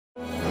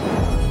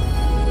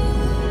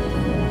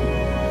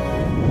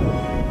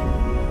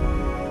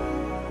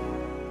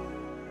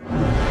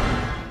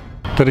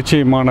திருச்சி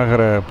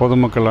மாநகர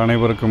பொதுமக்கள்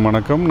அனைவருக்கும்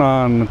வணக்கம்.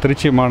 நான்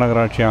திருச்சி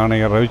மாநகராட்சி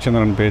ஆணையர்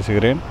ரவிச்சந்திரன்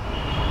பேசுகிறேன்.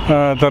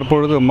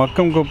 தற்பொழுது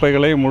மக்கும்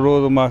குப்பைகளை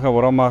முழுவதுமாக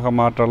உரமாக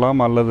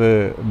மாற்றலாம் அல்லது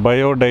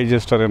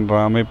பயோடைஜஸ்டர் என்ற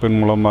அமைப்பின்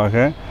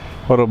மூலமாக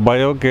ஒரு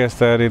பயோகேஸ்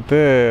தயாரித்து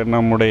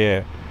நம்முடைய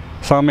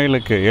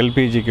சமையலுக்கு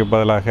எல்பிஜிக்கு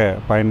பதிலாக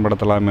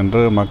பயன்படுத்தலாம்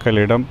என்று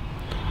மக்களிடம்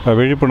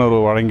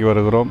விழிப்புணர்வு வழங்கி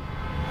வருகிறோம்.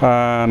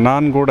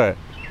 நான் கூட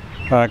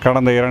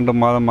கடந்த 2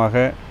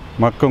 மாதமாக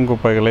மக்கும்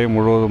குப்பைகளை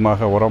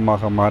முழுவதுமாக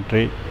உரமாக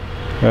மாற்றி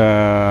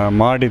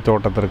மாடி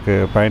தோட்டத்திற்கு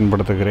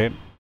பயன்படுத்துகிறேன்.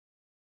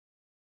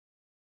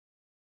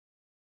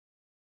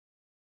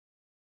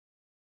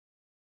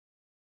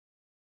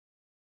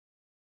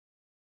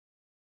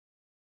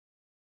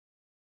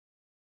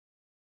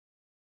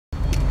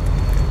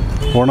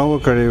 உணவு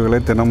கழிவுகளை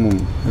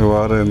தினமும்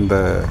இவ்வாறு இந்த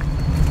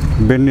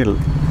பின்னில்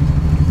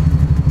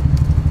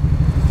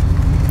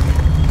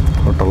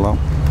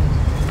கொட்டலாம்.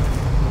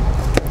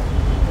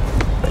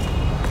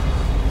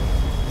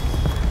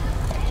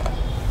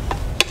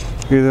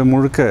 இது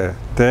முழுக்க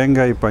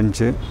தேங்காய்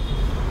பஞ்சு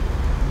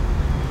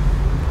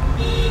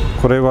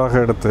குறைவாக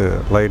எடுத்து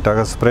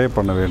லைட்டாக ஸ்ப்ரே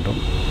பண்ண வேண்டும்.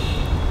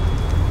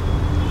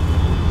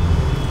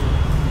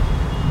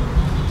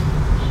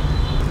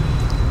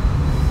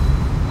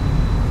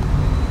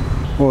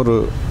 ஒரு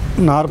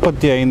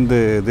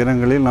 45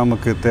 தினங்களில்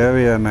நமக்கு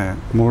தேவையான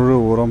முழு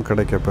உரம்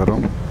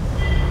கிடைக்கப்பெறும்.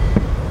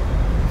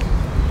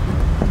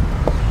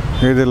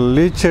 இதில்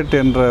லீச்செட்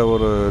என்ற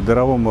ஒரு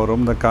திரவம்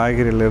வரும். இந்த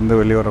காய்கறியிலிருந்து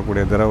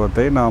வெளிவரக்கூடிய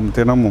திரவத்தை நாம்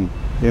தினமும்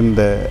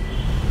இந்த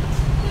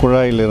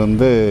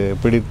குழாயிலிருந்து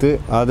பிடித்து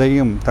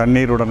அதையும்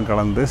தண்ணீருடன்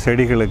கலந்து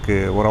செடிகளுக்கு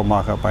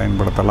உரமாக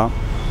பயன்படுத்தலாம்.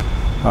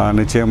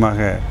 நிச்சயமாக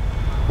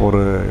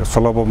ஒரு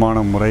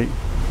சுலபமான முறை.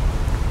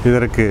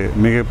 இதற்கு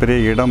மிகப்பெரிய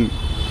இடம்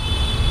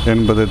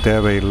என்பது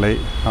தேவையில்லை.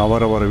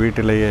 அவரவர்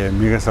வீட்டிலேயே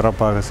மிக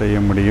சிறப்பாக செய்ய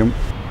முடியும்.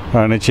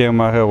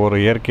 நிச்சயமாக ஒரு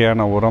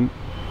இயற்கையான உரம்.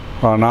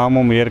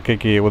 நாமும்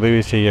இயற்கைக்கு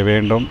உதவி செய்ய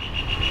வேண்டும்.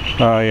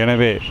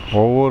 எனவே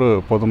ஒவ்வொரு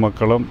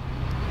பொதுமக்களும்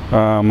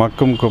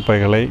மக்கும்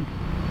குப்பைகளை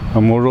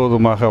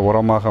முழுவதுமாக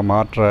உரமாக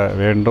மாற்ற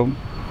வேண்டும்.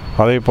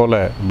 அதே போல்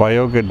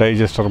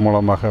பயோடைஜஸ்டர்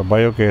மூலமாக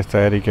பயோகேஸ்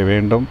தயாரிக்க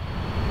வேண்டும்.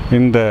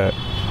 இந்த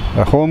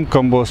ஹோம்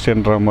கம்போஸ்ட்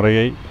என்ற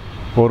முறையை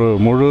ஒரு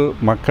முழு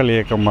மக்கள்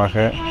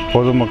இயக்கமாக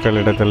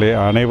பொதுமக்களிடத்திலே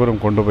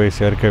அனைவரும் கொண்டு போய்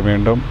சேர்க்க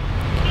வேண்டும்.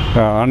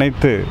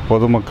 அனைத்து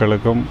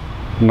பொதுமக்களுக்கும்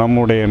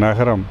நம்முடைய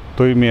நகரம்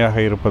தூய்மையாக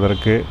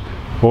இருப்பதற்கு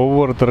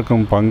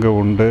ஒவ்வொருத்தருக்கும் பங்கு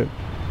உண்டு.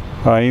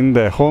 இந்த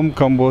ஹோம்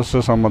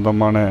கம்போஸ்ட்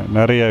சம்பந்தமான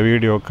நிறைய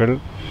வீடியோக்கள்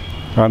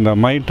அந்த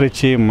மை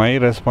ட்ரிச்சி மை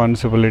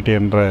ரெஸ்பான்சிபிலிட்டி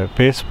என்ற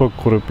ஃபேஸ்புக்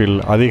குரூப்பில்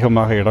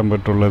அதிகமாக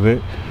இடம்பெற்றுள்ளது.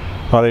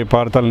 அதை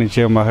பார்த்தால்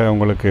நிச்சயமாக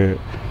உங்களுக்கு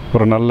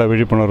ஒரு நல்ல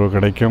விழிப்புணர்வு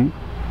கிடைக்கும்.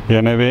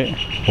 எனவே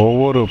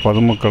ஒவ்வொரு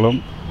பொதுமக்களும்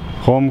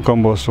ஹோம்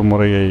கம்போஸ்ட்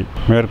முறையை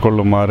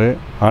மேற்கொள்ளுமாறு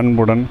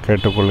அன்புடன்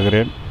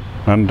கேட்டுக்கொள்கிறேன்.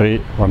 நன்றி,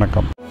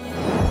 வணக்கம்.